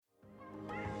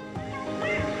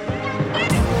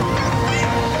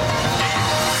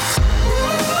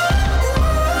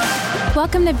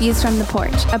Welcome to Views from the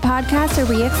Porch, a podcast where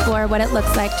we explore what it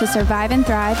looks like to survive and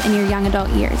thrive in your young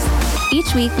adult years.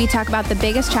 Each week, we talk about the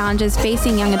biggest challenges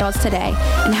facing young adults today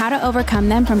and how to overcome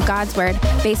them from God's Word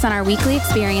based on our weekly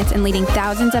experience in leading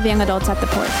thousands of young adults at the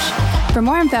porch. For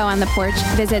more info on the porch,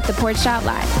 visit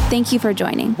theporch.live. Thank you for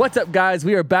joining. What's up, guys?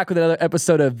 We are back with another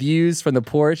episode of Views from the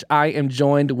Porch. I am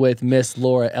joined with Miss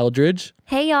Laura Eldridge.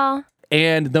 Hey, y'all.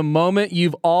 And the moment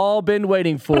you've all been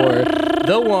waiting for,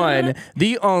 the one,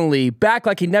 the only, back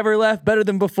like he never left, better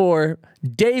than before,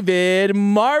 David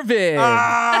Marvin.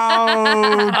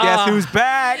 Oh, guess who's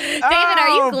back? David, are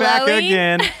you glowing? Back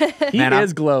again. He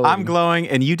is glowing. I'm glowing,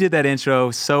 and you did that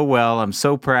intro so well. I'm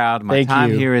so proud. My Thank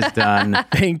time you. here is done.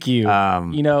 Thank you.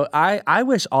 I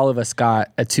wish all of us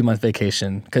got a 2-month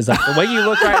vacation because the way you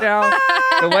look right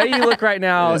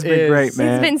now, It's been great,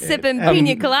 man. He's been sipping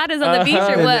pina coladas on the beach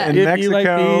or what? in If you like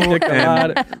Mexico, pina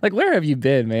colada, like where have you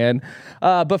been, man?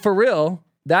 But for real,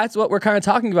 that's what we're kind of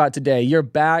talking about today. You're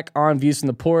back on Views from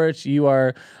the Porch. You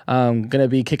are going to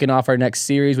be kicking off our next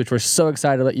series, which we're so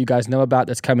excited to let you guys know about.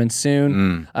 That's coming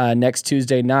soon, next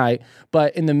Tuesday night.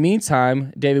 But in the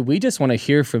meantime, David, we just want to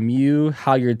hear from you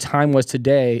how your time was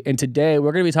today. And today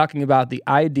we're going to be talking about the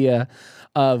idea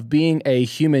of being a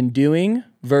human doing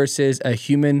versus a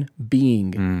human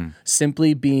being,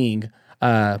 simply being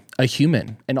a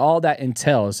human and all that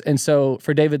entails. And so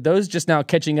for David, those just now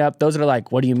catching up, those that are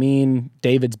like, what do you mean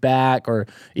David's back? Or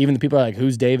even the people are like,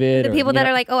 who's David? The people that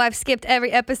are like, oh, I've skipped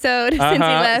every episode since he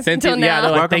left until now. Yeah,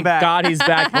 they're like, Welcome thank back. God he's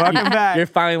back. Welcome back. You're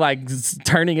finally like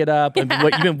turning it up. And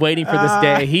what you've been waiting for this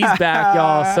day. He's back,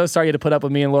 y'all. So sorry you had to put up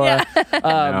with me and Laura.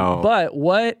 No. But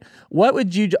what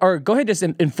would you, or go ahead and just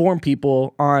inform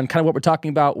people on kind of what we're talking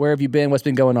about. Where have you been? What's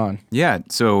been going on? Yeah,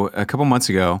 so a couple months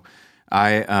ago,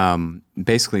 I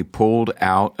basically pulled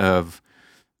out of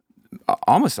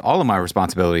almost all of my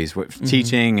responsibilities with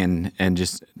teaching and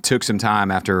just took some time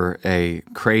after a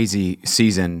crazy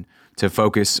season to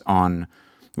focus on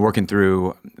working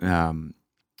through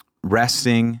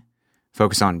resting,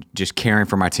 focus on just caring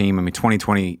for my team. I mean,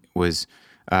 2020 was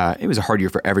it was a hard year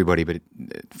for everybody, but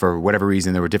for whatever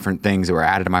reason, there were different things that were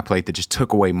added to my plate that just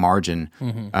took away margin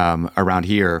around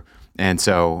here. And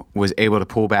so was able to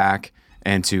pull back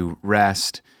and to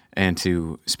rest and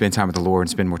to spend time with the Lord and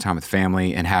spend more time with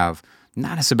family and have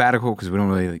not a sabbatical, because we don't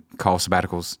really call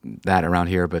sabbaticals that around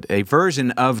here, but a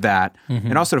version of that,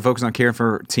 and also to focus on caring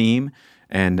for our team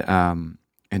and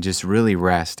just really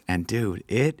rest. And dude,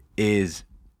 it is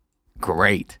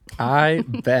great. I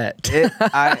bet.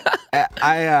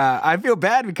 I feel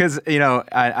bad because,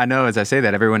 I know as I say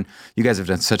that, everyone, you guys have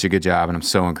done such a good job, and I'm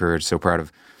so encouraged, so proud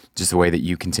of just the way that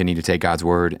you continue to take God's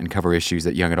word and cover issues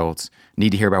that young adults need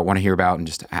to hear about, want to hear about, and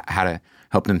just how to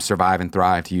help them survive and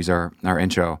thrive, to use our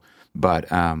intro. But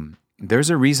there's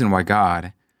a reason why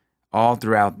God, all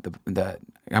throughout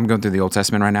I'm going through the Old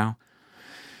Testament right now,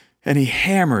 and he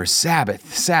hammers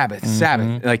Sabbath.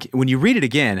 Like when you read it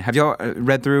again, have y'all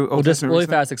read through Old Testament? Really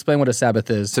fast, explain what a Sabbath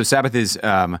is. So Sabbath is,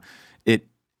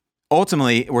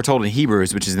 ultimately, we're told in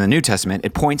Hebrews, which is in the New Testament,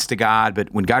 it points to God,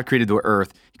 but when God created the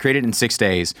earth, he created it in 6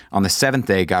 days. On the seventh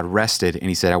day, God rested, and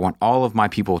he said, I want all of my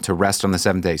people to rest on the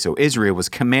seventh day. So Israel was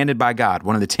commanded by God,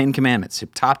 one of the 10 commandments,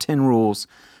 top 10 rules,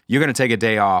 you're going to take a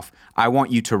day off. I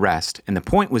want you to rest. And the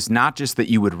point was not just that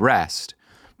you would rest,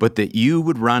 but that you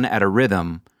would run at a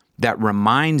rhythm that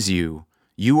reminds you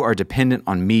are dependent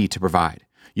on me to provide.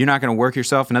 You're not going to work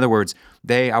yourself. In other words,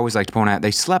 I always like to point out,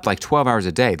 they slept like 12 hours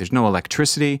a day. There's no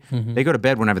electricity. They go to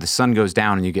bed whenever the sun goes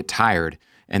down and you get tired.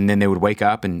 And then they would wake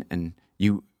up and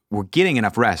you were getting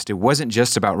enough rest. It wasn't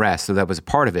just about rest, so that was a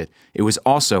part of it. It was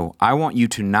also, I want you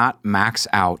to not max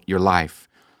out your life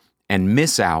and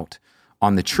miss out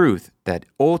on the truth that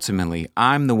ultimately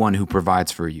I'm the one who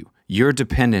provides for you. You're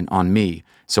dependent on me.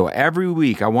 So every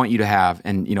week I want you to have,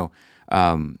 and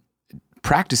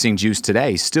practicing Jews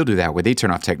today still do that, where they turn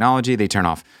off technology, they turn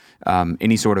off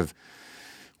any sort of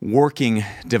working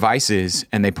devices,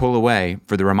 and they pull away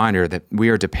for the reminder that we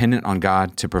are dependent on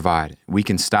God to provide. We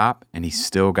can stop, and he's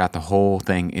still got the whole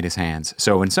thing in his hands.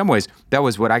 So in some ways, that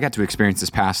was what I got to experience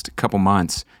this past couple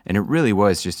months, and it really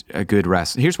was just a good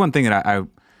rest. Here's one thing that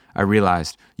I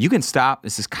realized. You can stop.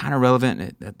 This is kind of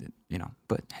relevant,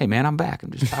 but hey, man, I'm back.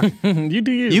 I'm just talking. You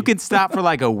do you. You can stop for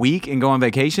like a week and go on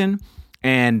vacation,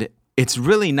 and it's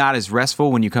really not as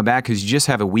restful when you come back because you just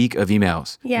have a week of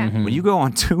emails. Yeah. When you go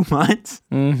on 2 months,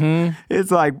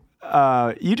 it's like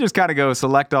you just kind of go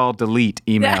select all, delete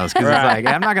emails, because it's like,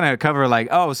 I'm not going to cover like,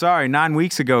 oh, sorry, 9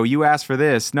 weeks ago you asked for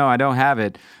this. No, I don't have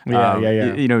it.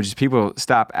 Yeah. Just people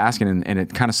stop asking, and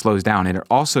it kind of slows down, and it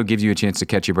also gives you a chance to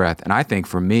catch your breath. And I think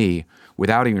for me,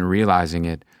 without even realizing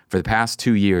it, for the past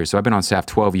 2 years, so I've been on staff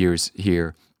 12 years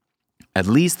here, at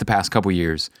least the past couple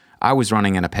years, I was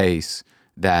running at a pace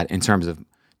that in terms of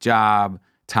job,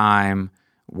 time,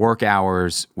 work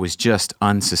hours was just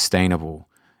unsustainable.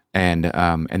 And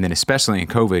then especially in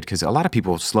COVID, because a lot of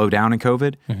people slow down in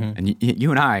COVID, and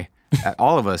you and I,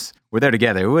 all of us, were there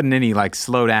together. It wasn't any like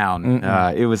slow down.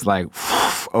 It was like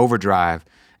overdrive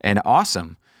and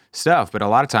awesome stuff. But a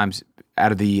lot of times,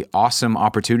 out of the awesome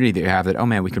opportunity that you have that, oh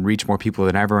man, we can reach more people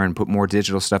than ever and put more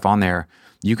digital stuff on there,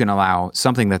 you can allow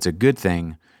something that's a good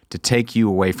thing to take you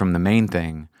away from the main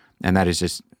thing. And that is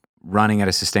just running at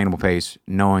a sustainable pace,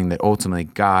 knowing that ultimately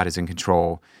God is in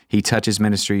control. He touches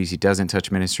ministries. He doesn't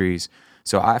touch ministries.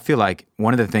 So I feel like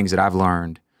one of the things that I've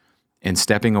learned in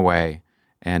stepping away,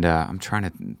 and I'm trying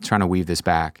to weave this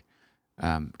back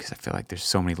because I feel like there's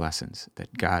so many lessons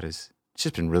that God has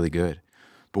just been really good.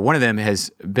 But one of them has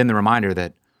been the reminder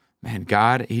that, man,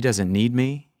 God, He doesn't need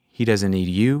me. He doesn't need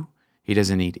you. He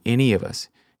doesn't need any of us.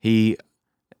 He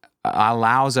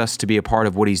allows us to be a part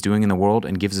of what He's doing in the world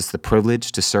and gives us the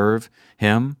privilege to serve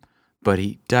Him, but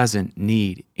He doesn't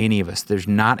need any of us. There's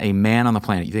not a man on the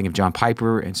planet. You think of John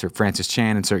Piper, insert Francis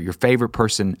Chan, insert your favorite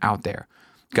person out there.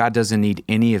 God doesn't need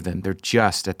any of them. They're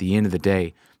just, at the end of the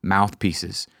day,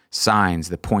 mouthpieces, signs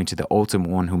that point to the ultimate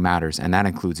one who matters, and that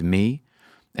includes me.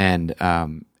 And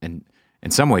in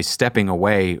some ways, stepping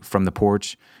away from the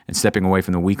porch and stepping away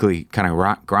from the weekly kind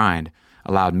of grind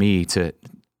allowed me to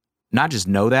not just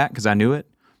know that because I knew it,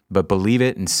 but believe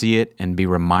it and see it and be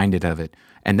reminded of it.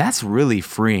 And that's really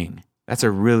freeing. That's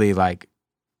a really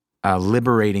a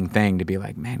liberating thing to be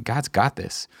like, man, God's got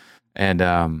this.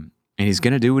 And He's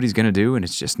going to do what He's going to do, and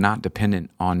it's just not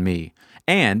dependent on me.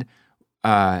 And,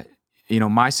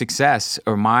 my success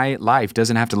or my life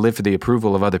doesn't have to live for the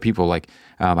approval of other people. Like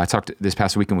I talked this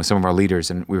past weekend with some of our leaders,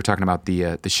 and we were talking about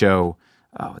the show,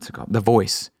 what's it called? The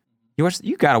Voice.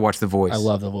 You got to watch The Voice. I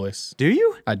love The Voice. Do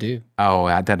you? I do. Oh,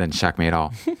 that doesn't shock me at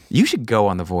all. You should go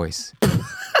on The Voice.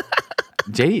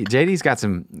 JD's got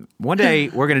some. One day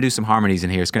we're gonna do some harmonies in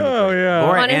here. It's gonna be great. Yeah.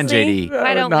 Laura Honestly, and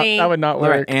JD. That would not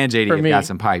Laura work. and JD have got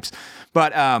some pipes.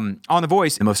 But on The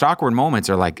Voice, the most awkward moments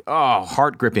are like,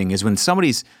 heart gripping is when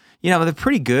somebody's, they're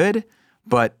pretty good,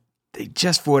 but they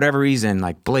just for whatever reason,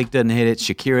 like Blake doesn't hit it,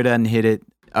 Shakira doesn't hit it,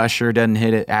 Usher doesn't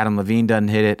hit it, Adam Levine doesn't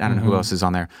hit it. I don't know who else is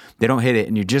on there. They don't hit it,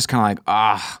 and you're just kind of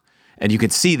like, and you can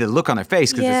see the look on their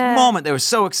face because this moment they were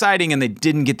so exciting and they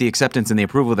didn't get the acceptance and the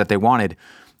approval that they wanted.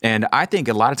 And I think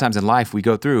a lot of times in life we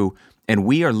go through and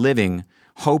we are living,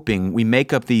 hoping, we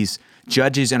make up these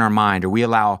judges in our mind, or we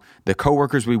allow the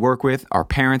coworkers we work with, our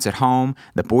parents at home,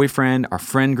 the boyfriend, our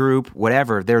friend group,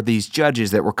 whatever. They're these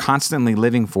judges that we're constantly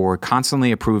living for,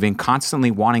 constantly approving, constantly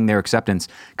wanting their acceptance,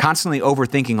 constantly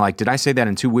overthinking like, did I say that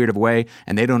in too weird of a way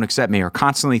and they don't accept me? Or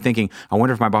constantly thinking, I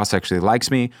wonder if my boss actually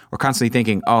likes me. Or constantly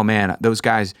thinking, oh man, those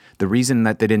guys, the reason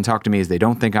that they didn't talk to me is they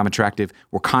don't think I'm attractive.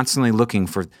 We're constantly looking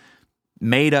for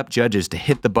made up judges to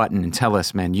hit the button and tell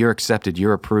us, man, you're accepted,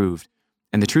 you're approved.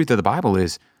 And the truth of the Bible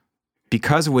is,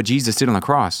 because of what Jesus did on the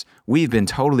cross, we've been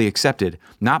totally accepted,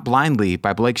 not blindly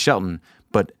by Blake Shelton,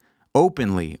 but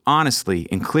openly, honestly,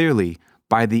 and clearly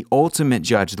by the ultimate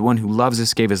judge, the one who loves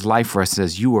us, gave His life for us,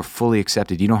 says, you are fully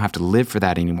accepted. You don't have to live for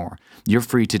that anymore. You're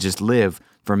free to just live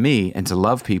for me and to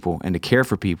love people and to care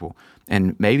for people.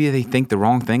 And maybe they think the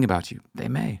wrong thing about you. They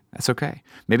may. That's okay.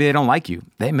 Maybe they don't like you.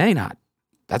 They may not.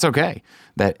 That's okay.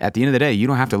 That at the end of the day, you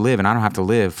don't have to live and I don't have to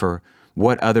live for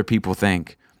what other people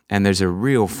think. And there's a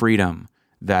real freedom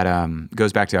that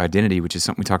goes back to identity, which is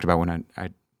something we talked about when I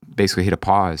basically hit a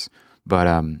pause.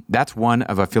 But that's one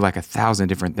of, I feel like, 1,000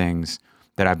 different things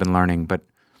that I've been learning. But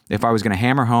if I was going to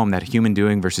hammer home that human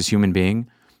doing versus human being,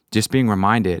 just being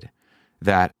reminded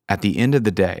that at the end of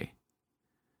the day,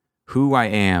 who I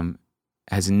am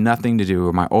has nothing to do,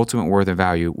 or my ultimate worth and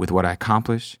value, with what I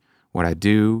accomplish, what I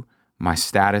do, my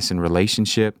status and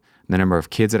relationship, the number of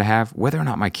kids that I have, whether or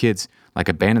not my kids like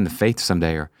abandon the faith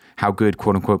someday, or how good,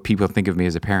 quote unquote, people think of me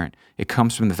as a parent. It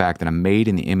comes from the fact that I'm made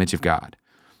in the image of God,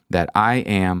 that I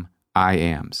am, I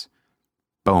ams.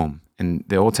 Boom. In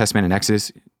the Old Testament in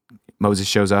Exodus, Moses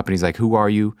shows up and he's like, who are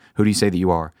you? Who do you say that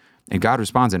you are? And God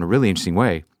responds in a really interesting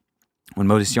way. When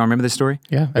Moses, y'all remember this story?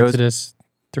 Yeah, Exodus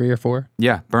 3 or 4.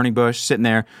 Yeah, burning bush, sitting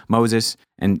there, Moses,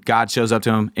 and God shows up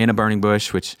to him in a burning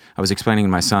bush, which I was explaining to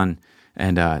my son.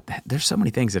 And there's so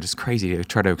many things that it's crazy to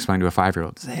try to explain to a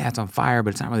 5-year-old. Say, yeah, it's on fire,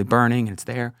 but it's not really burning, and it's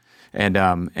there.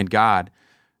 And God,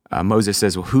 Moses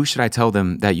says, well, who should I tell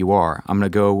them that you are? I'm going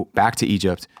to go back to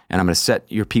Egypt, and I'm going to set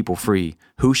your people free.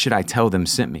 Who should I tell them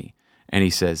sent me? And he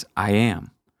says, I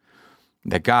am.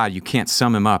 That God, you can't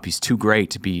sum him up. He's too great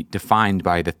to be defined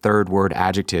by the third word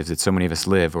adjectives that so many of us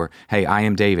live. Or, hey, I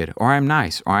am David, or I am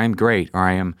nice, or I am great, or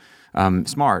I am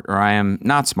smart, or I am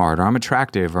not smart, or I'm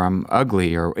attractive, or I'm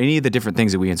ugly, or any of the different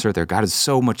things that we insert there. God is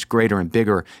so much greater and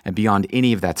bigger and beyond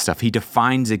any of that stuff. He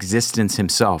defines existence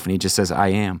himself, and he just says, I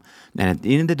am. And at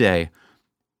the end of the day,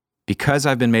 because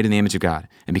I've been made in the image of God,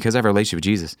 and because I have a relationship with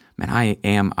Jesus, man, I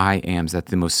am. That's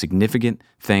the most significant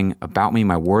thing about me.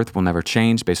 My worth will never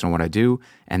change based on what I do,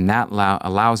 and that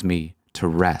allows me to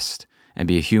rest and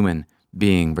be a human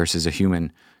being versus a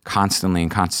human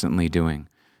constantly doing.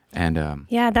 And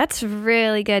yeah, that's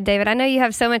really good, David. I know you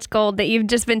have so much gold that you've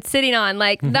just been sitting on,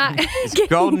 like not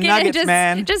golden nuggets,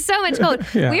 man. Just so much gold.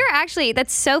 Yeah. We were actually,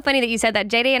 that's so funny that you said that.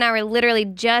 JD and I were literally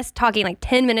just talking like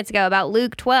 10 minutes ago about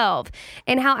Luke 12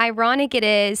 and how ironic it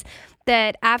is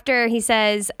that after he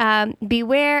says,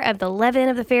 beware of the leaven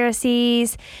of the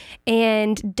Pharisees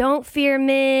and don't fear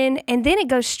men, and then it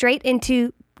goes straight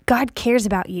into God cares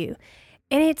about you.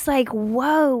 And it's like,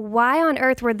 whoa, why on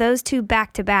earth were those two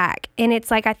back to back? And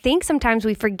it's like, I think sometimes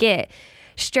we forget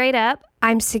straight up,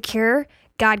 I'm secure.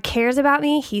 God cares about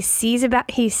me. He sees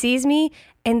me.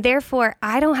 And therefore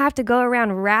I don't have to go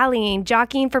around rallying,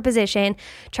 jockeying for position,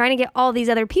 trying to get all these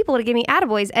other people to give me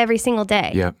attaboys every single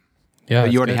day. Yep. Yeah,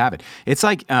 you already have it. It's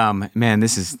like, man,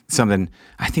 this is something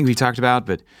I think we talked about,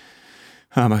 but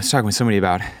I was talking with somebody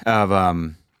about,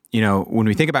 when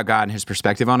we think about God and his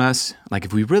perspective on us, like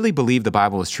if we really believe the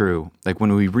Bible is true, like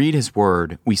when we read his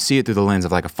word, we see it through the lens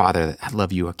of like a father that I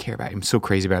love you, I care about you, I'm so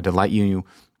crazy about it, I delight you,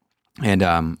 and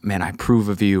man, I approve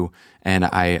of you, and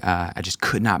I just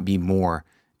could not be more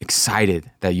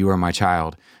excited that you are my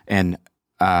child. And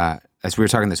as we were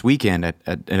talking this weekend at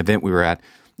an event we were at,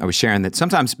 I was sharing that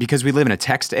sometimes because we live in a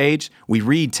text age, we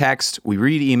read text, we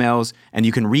read emails, and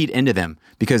you can read into them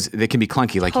because they can be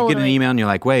clunky. Like you get an email and you're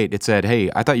like, wait, it said,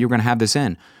 hey, I thought you were going to have this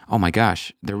in. Oh my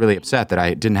gosh, they're really upset that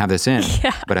I didn't have this in,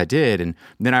 but I did. And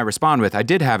then I respond with, I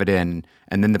did have it in.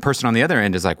 And then the person on the other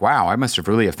end is like, wow, I must have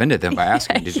really offended them by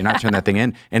asking, did you not turn that thing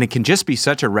in? And it can just be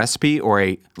such a recipe or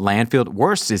a landfill.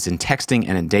 Worse is in texting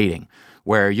and in dating,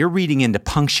 where you're reading into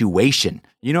punctuation.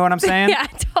 You know what I'm saying? Yeah,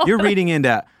 totally. You're reading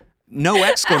into no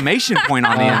exclamation point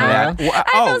on the end of that.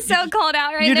 I feel so called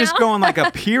out right now. You're just going like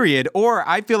a period, or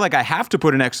I feel like I have to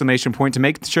put an exclamation point to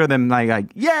make sure them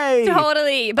like yay.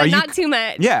 But not too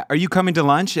much. Yeah. Are you coming to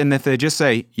lunch? And if they just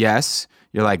say yes,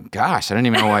 you're like, gosh, I didn't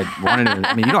even know I wanted to.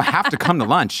 I mean, you don't have to come to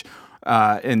lunch.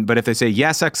 But if they say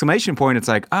yes, exclamation point, it's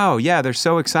like, oh yeah, they're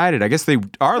so excited. I guess they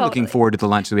are looking forward to the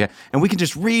lunch that we have. And we can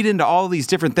just read into all these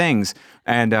different things.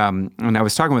 And I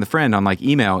was talking with a friend on like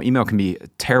email. Email can be a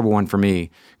terrible one for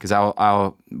me because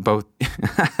I'll both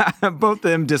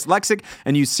them dyslexic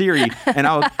and use Siri, and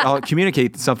I'll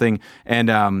communicate something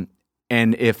and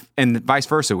vice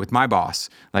versa with my boss.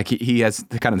 Like he has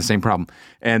kind of the same problem.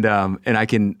 And I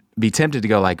can be tempted to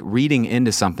go like reading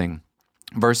into something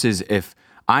versus if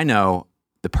I know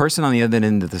the person on the other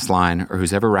end of this line or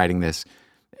who's ever writing this,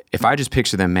 if I just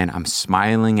picture them, man, I'm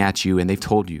smiling at you and they've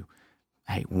told you,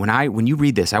 hey, when you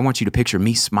read this, I want you to picture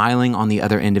me smiling on the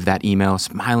other end of that email,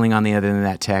 smiling on the other end of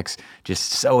that text,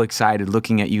 just so excited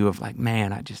looking at you of like,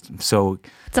 man, I'm so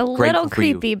It's a little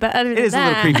creepy, but other than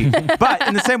that. It is a little creepy. But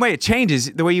in the same way, it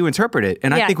changes the way you interpret it.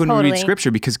 And I think when we read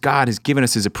scripture, because God has given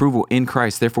us his approval in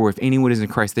Christ, therefore, if anyone is in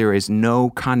Christ, there is no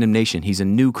condemnation. He's a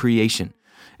new creation.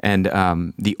 And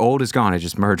the old is gone. I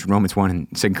just merged Romans 1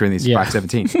 and 2 Corinthians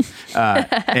 5:17.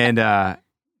 And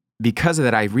because of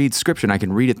that, I read scripture and I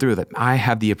can read it through that I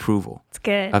have the approval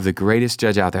of the greatest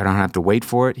judge out there. I don't have to wait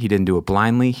for it. He didn't do it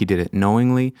blindly. He did it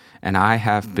knowingly. And I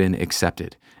have been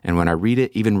accepted. And when I read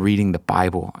it, even reading the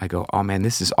Bible, I go, oh man,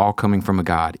 this is all coming from a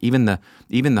God. Even the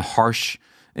harsh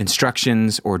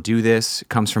instructions or do this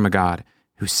comes from a God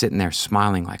who's sitting there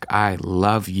smiling like, I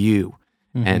love you.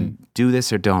 Mm-hmm. And do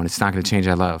this or don't. It's not going to change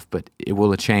I love, but it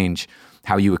will change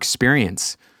how you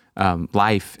experience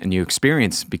life, and you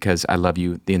experience, because I love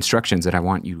you, the instructions that I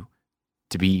want you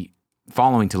to be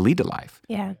following to lead to life.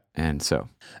 Yeah. And so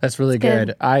that's really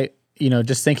good.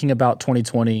 Just thinking about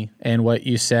 2020 and what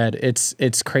you said,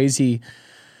 it's crazy.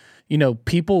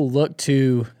 People look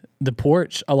to the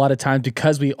porch a lot of times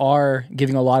because we are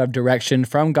giving a lot of direction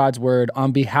from God's word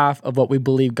on behalf of what we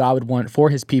believe God would want for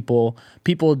his people.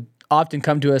 People often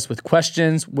come to us with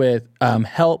questions, with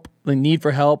help, the need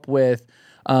for help with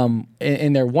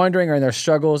in their wondering or in their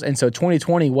struggles. And so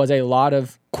 2020 was a lot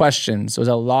of questions. There was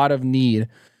a lot of need.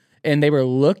 And they were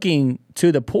looking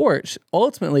to the porch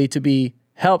ultimately to be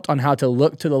helped on how to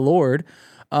look to the Lord.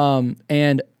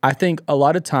 And I think a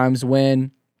lot of times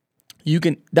when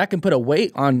that can put a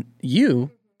weight on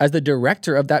you as the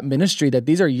director of that ministry, that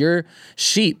these are your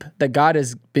sheep that God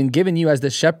has been giving you as the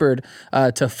shepherd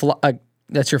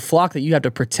that's your flock that you have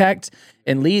to protect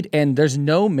and lead. And there's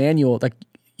no manual. Like,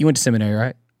 you went to seminary,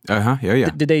 right? Yeah.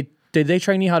 Did they Did they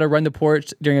train you how to run the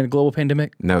porch during a global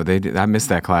pandemic? No, they did. I missed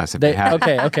that class. If they had.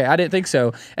 Okay. I didn't think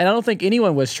so. And I don't think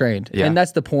anyone was trained. Yeah. And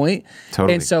that's the point.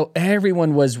 Totally. And so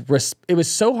everyone it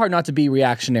was so hard not to be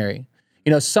reactionary.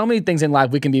 So many things in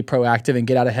life we can be proactive and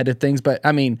get out ahead of things. But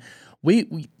I mean,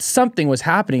 we something was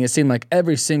happening, it seemed like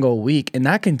every single week, and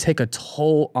that can take a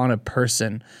toll on a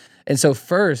person. And so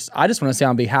first, I just want to say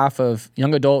on behalf of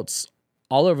young adults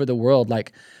all over the world,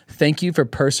 like, thank you for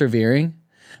persevering.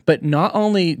 But not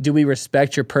only do we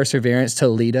respect your perseverance to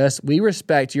lead us, we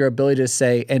respect your ability to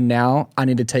say, and now I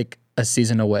need to take a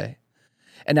season away.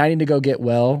 And I need to go get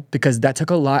well because that took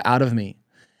a lot out of me.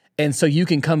 And so you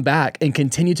can come back and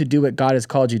continue to do what God has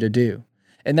called you to do.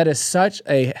 And that is such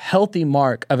a healthy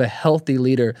mark of a healthy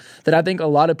leader that I think a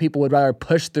lot of people would rather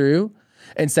push through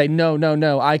and say, no,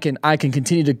 I can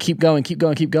continue to keep going.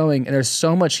 And there's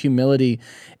so much humility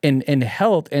in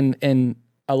health and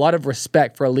a lot of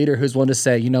respect for a leader who's willing to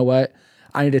say, you know what,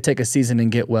 I need to take a season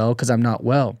and get well because I'm not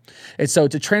well. And so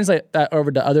to translate that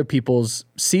over to other people's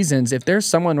seasons, if there's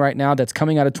someone right now that's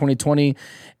coming out of 2020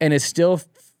 and it still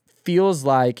feels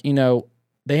like,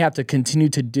 they have to continue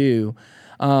to do,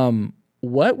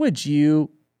 what would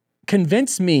you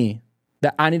convince me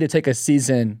that I need to take a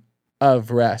season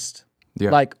of rest? Yeah.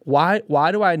 Like, why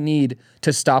do I need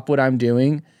to stop what I'm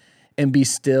doing and be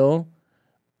still,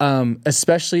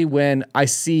 especially when I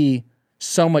see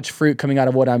so much fruit coming out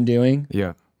of what I'm doing?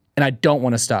 Yeah. And I don't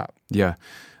want to stop. Yeah.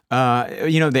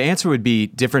 The answer would be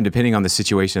different depending on the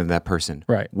situation of that person.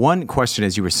 Right. One question,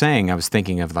 as you were saying, I was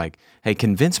thinking of like, hey,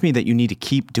 convince me that you need to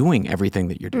keep doing everything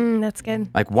that you're doing. That's good.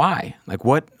 Like, why? Like,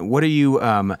 what are you,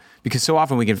 because so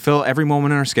often we can fill every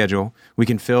moment in our schedule. We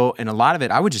can fill, and a lot of it,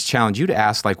 I would just challenge you to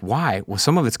ask, like, why? Well,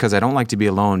 some of it's because I don't like to be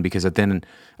alone because then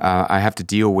I have to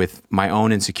deal with my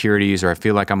own insecurities, or I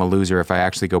feel like I'm a loser if I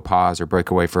actually go pause or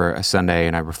break away for a Sunday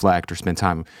and I reflect or spend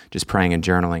time just praying and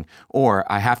journaling. Or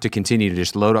I have to continue to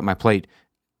just load up my plate.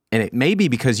 And it may be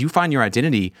because you find your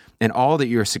identity in all that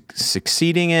you're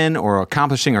succeeding in or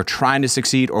accomplishing or trying to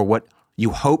succeed or what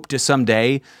you hope to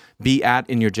someday be at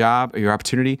in your job or your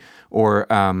opportunity, or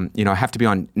have to be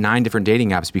on 9 different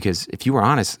dating apps because if you were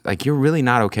honest, like, you're really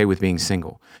not okay with being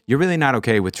single. You're really not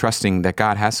okay with trusting that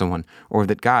God has someone or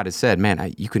that God has said,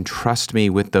 man, you can trust me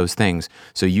with those things.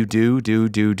 So you do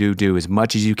as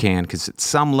much as you can, because at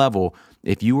some level,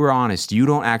 if you were honest, you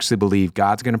don't actually believe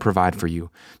God's going to provide for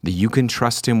you, that you can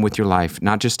trust him with your life,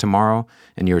 not just tomorrow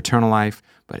and your eternal life,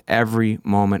 but every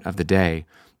moment of the day.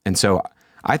 And so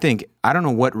I think, I don't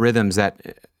know what rhythms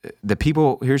that the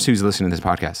people, here's who's listening to this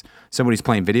podcast. Somebody's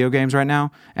playing video games right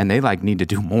now and they need to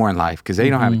do more in life because they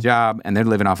don't have a job and they're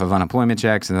living off of unemployment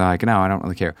checks and they're like, no, I don't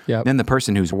really care. Yep. Then the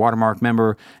person who's a Watermark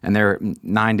member and they're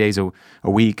 9 days a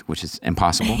week, which is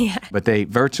impossible, but they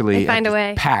virtually find a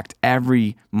way. Packed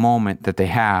every moment that they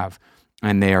have,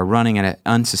 and they are running at an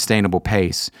unsustainable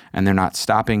pace, and they're not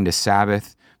stopping to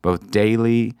Sabbath both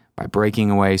daily by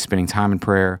breaking away, spending time in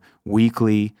prayer,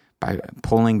 weekly by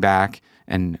pulling back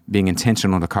and being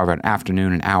intentional to carve out an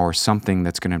afternoon, an hour, something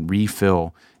that's going to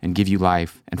refill and give you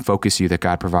life and focus you that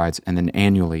God provides, and then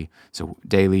annually, so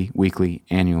daily, weekly,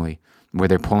 annually, where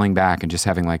they're pulling back and just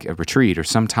having like a retreat or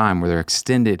some time where they're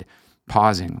extended,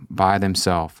 pausing by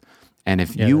themselves. And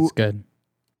that's good.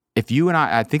 If you and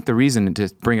I think the reason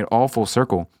to bring it all full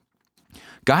circle,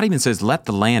 God even says, let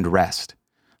the land rest.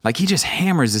 Like, he just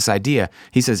hammers this idea.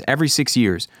 He says every 6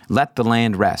 years, let the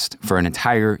land rest for an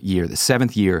entire year. The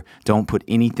 7th year, don't put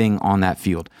anything on that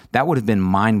field. That would have been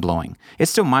mind-blowing. It's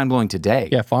still mind-blowing today.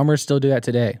 Yeah, farmers still do that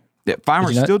today.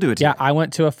 Farmers still do it today. Yeah, I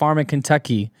went to a farm in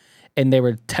Kentucky, and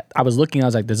I was looking, I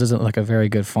was like, this isn't like a very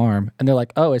good farm. And they're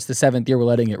like, oh, it's the 7th year, we're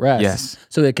letting it rest. Yes.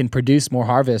 So they can produce more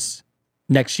harvests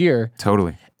next year.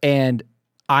 Totally. And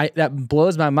that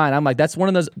blows my mind. I'm like, that's one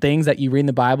of those things that you read in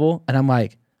the Bible, and I'm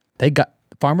like,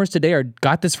 farmers today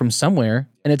got this from somewhere.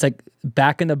 And it's like,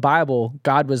 back in the Bible,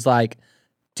 God was like,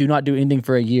 do not do anything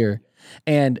for a year.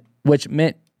 And which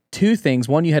meant 2 things.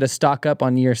 One, you had to stock up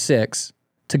on year 6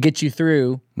 to get you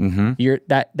through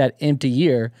that empty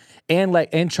year,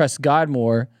 and trust God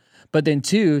more. But then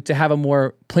 2, to have a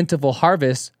more plentiful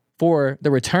harvest for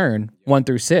the return, 1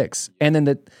 through 6. And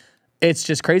then it's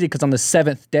just crazy because on the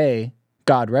 7th day,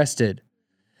 God rested.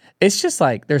 It's just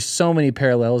like, there's so many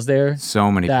parallels there.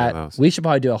 So many parallels. We should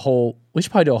probably do a whole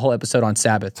episode on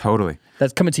Sabbath. Totally.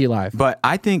 That's coming to you live. But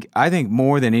I think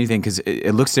more than anything, because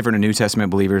it looks different to New Testament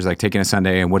believers, like taking a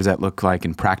Sunday, and what does that look like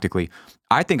and practically?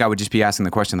 I think I would just be asking the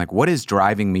question, like, what is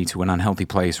driving me to an unhealthy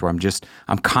place where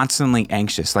I'm constantly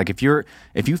anxious? Like, if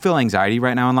you feel anxiety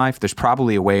right now in life, there's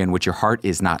probably a way in which your heart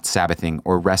is not Sabbathing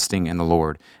or resting in the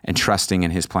Lord and trusting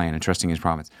in his plan and trusting his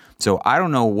promise. So I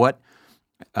don't know what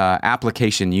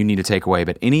application you need to take away,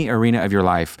 but any arena of your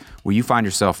life where you find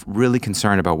yourself really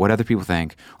concerned about what other people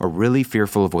think, or really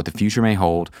fearful of what the future may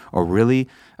hold, or really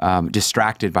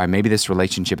distracted by maybe this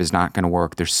relationship is not going to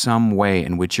work, there's some way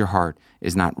in which your heart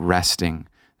is not resting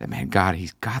that, man, God,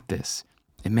 he's got this.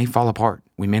 It may fall apart.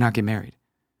 We may not get married,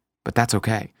 but that's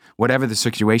okay. Whatever the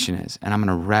situation is, and I'm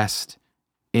going to rest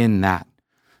in that.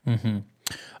 Mm-hmm.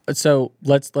 So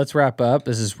let's wrap up.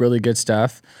 This is really good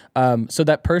stuff. So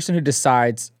that person who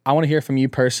decides, I want to hear from you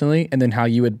personally, and then how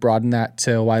you would broaden that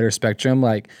to a wider spectrum.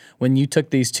 Like when you took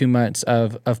these 2 months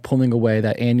of pulling away,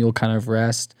 that annual kind of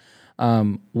rest,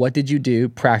 what did you do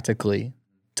practically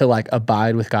to like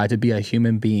abide with God, to be a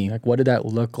human being? Like what did that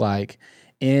look like?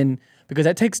 Because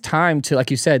that takes time to,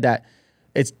 like you said, that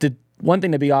it's the one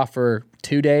thing to be off for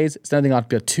 2 days. It's another thing to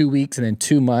go 2 weeks and then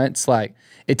 2 months. Like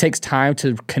it takes time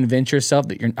to convince yourself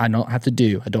that I don't have to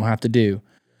do,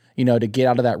 to get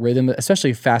out of that rhythm,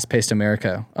 especially fast-paced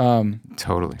America.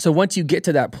 Totally. So once you get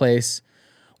to that place,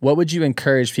 what would you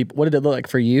encourage people? What did it look like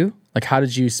for you? Like how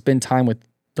did you spend time with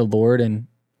the Lord and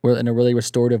in a really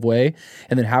restorative way?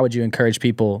 And then how would you encourage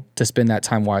people to spend that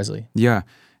time wisely? Yeah.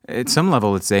 At some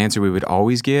level, it's the answer we would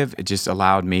always give. It just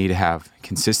allowed me to have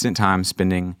consistent time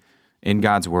spending in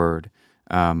God's Word.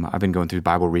 I've been going through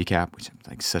Bible Recap, which I'm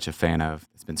like such a fan of.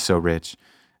 It's been so rich.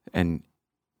 And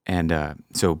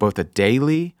so both a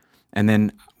daily, and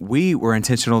then we were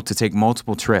intentional to take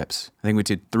multiple trips. I think we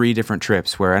did 3 different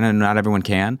trips where I know not everyone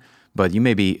can, but you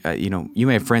may be, you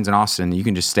may have friends in Austin. You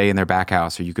can just stay in their back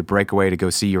house, or you could break away to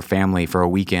go see your family for a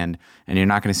weekend, and you're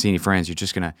not going to see any friends. You're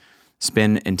just going to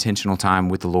spend intentional time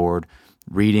with the Lord,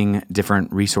 reading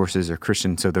different resources or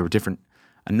Christian. So there were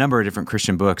a number of different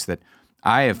Christian books that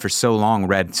I have for so long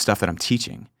read stuff that I'm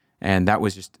teaching. And that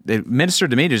was it ministered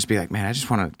to me to just be like, man, I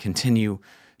just want to continue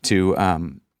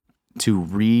to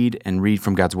read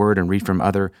from God's Word and read from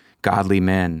other godly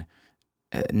men.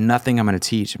 Nothing I'm going to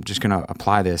teach. I'm just going to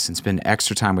apply this and spend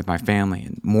extra time with my family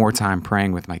and more time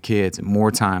praying with my kids and more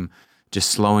time just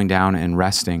slowing down and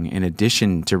resting in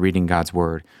addition to reading God's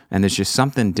Word. And there's just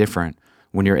something different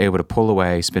when you're able to pull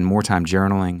away, spend more time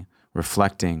journaling,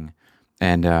 reflecting.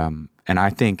 And I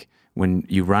think when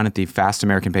you run at the fast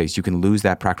American pace, you can lose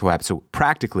that practical habit. So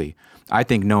practically, I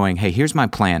think knowing, hey, here's my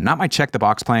plan, not my check the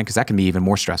box plan, because that can be even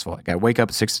more stressful. I got to wake up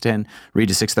at 6 to 10, read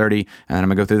to 6:30, and then I'm going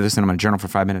to go through this and I'm going to journal for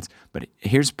 5 minutes. But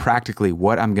here's practically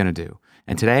what I'm going to do.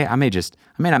 And today, I may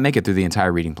not make it through the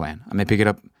entire reading plan. I may pick it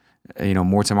up,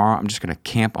 more tomorrow. I'm just going to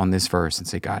camp on this verse and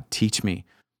say, God, teach me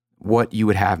what you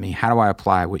would have me. How do I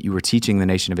apply what you were teaching the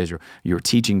nation of Israel? You were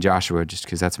teaching Joshua, just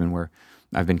because that's been where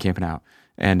I've been camping out,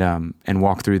 and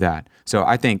walk through that. So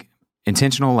I think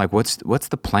intentional, like what's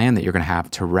the plan that you're going to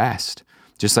have to rest?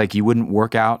 Just like you wouldn't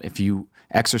work out if you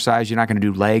exercise, you're not going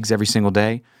to do legs every single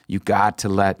day. You got to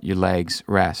let your legs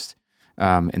rest.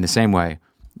 In the same way,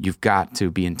 you've got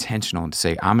to be intentional and to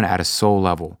say, I'm going to, at a soul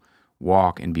level,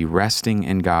 walk and be resting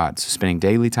in God. So spending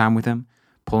daily time with Him,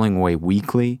 pulling away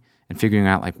weekly, and figuring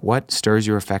out like what stirs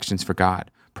your affections for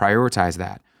God. Prioritize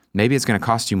that. Maybe it's going to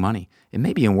cost you money. It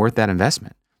may be worth that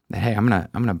investment. That, hey, I'm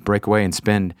gonna break away and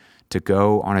spend to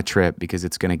go on a trip because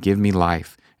it's going to give me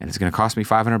life and it's going to cost me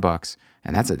 $500,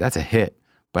 and that's a hit.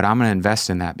 But I'm going to invest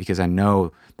in that because I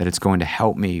know that it's going to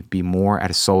help me be more at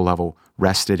a soul level,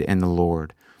 rested in the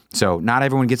Lord. So not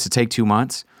everyone gets to take 2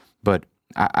 months, but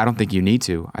I don't think you need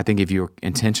to. I think if you're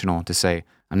intentional to say,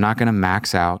 I'm not going to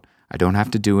max out. I don't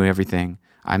have to do everything.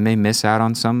 I may miss out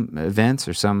on some events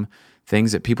or some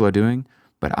things that people are doing,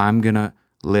 but I'm going to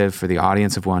live for the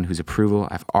audience of one whose approval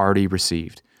I've already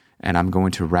received, and I'm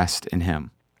going to rest in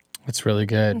Him. That's really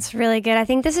good. It's really good. I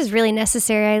think this is really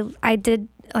necessary. I did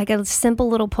like a simple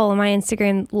little poll on my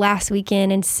Instagram last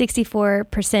weekend, and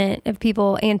 64% of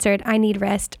people answered, I need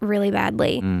rest really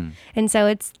badly. And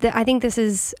so I think this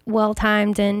is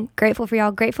well-timed, and grateful for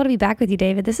y'all. Grateful to be back with you,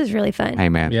 David. This is really fun. Hey,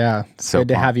 man. Yeah. So good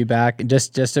to have you back.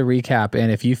 Just to recap,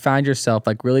 and if you find yourself,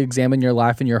 like really examine your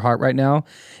life and your heart right now,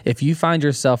 if you find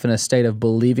yourself in a state of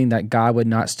believing that God would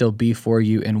not still be for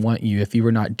you and want you if you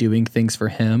were not doing things for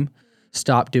Him,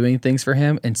 stop doing things for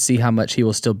Him and see how much He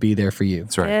will still be there for you.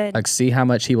 That's right. Good. Like see how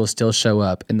much He will still show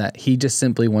up, and that He just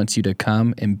simply wants you to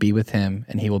come and be with Him,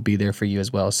 and He will be there for you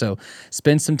as well. So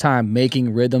spend some time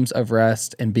making rhythms of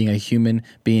rest and being a human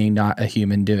being, not a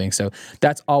human doing. So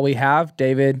that's all we have,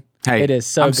 David. Hey, it is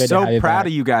so I'm good so to have you proud back.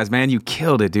 of you guys, man. You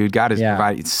killed it, dude. God has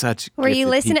provided such Were you gifted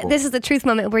listening? people. This is the truth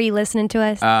moment. Were you listening to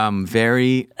us?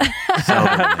 Very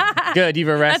seldomly. Good, you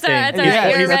were resting. That's all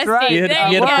right. You're that's resting. right. You There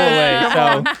had you to go. pull away.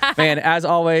 So, man, as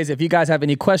always, if you guys have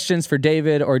any questions for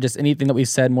David or just anything that we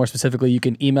said more specifically, you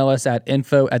can email us at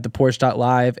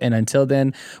info@theporch.live. And until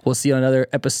then, we'll see you on another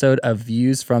episode of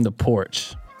Views from the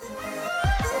Porch.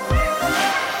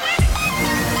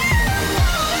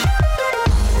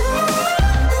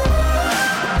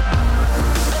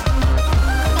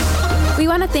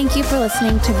 want to thank you for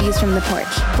listening to Views from the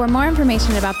Porch. For more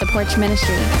information about The Porch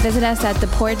Ministry, visit us at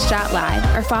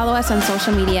theporch.live or follow us on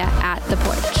social media at The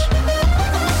Porch.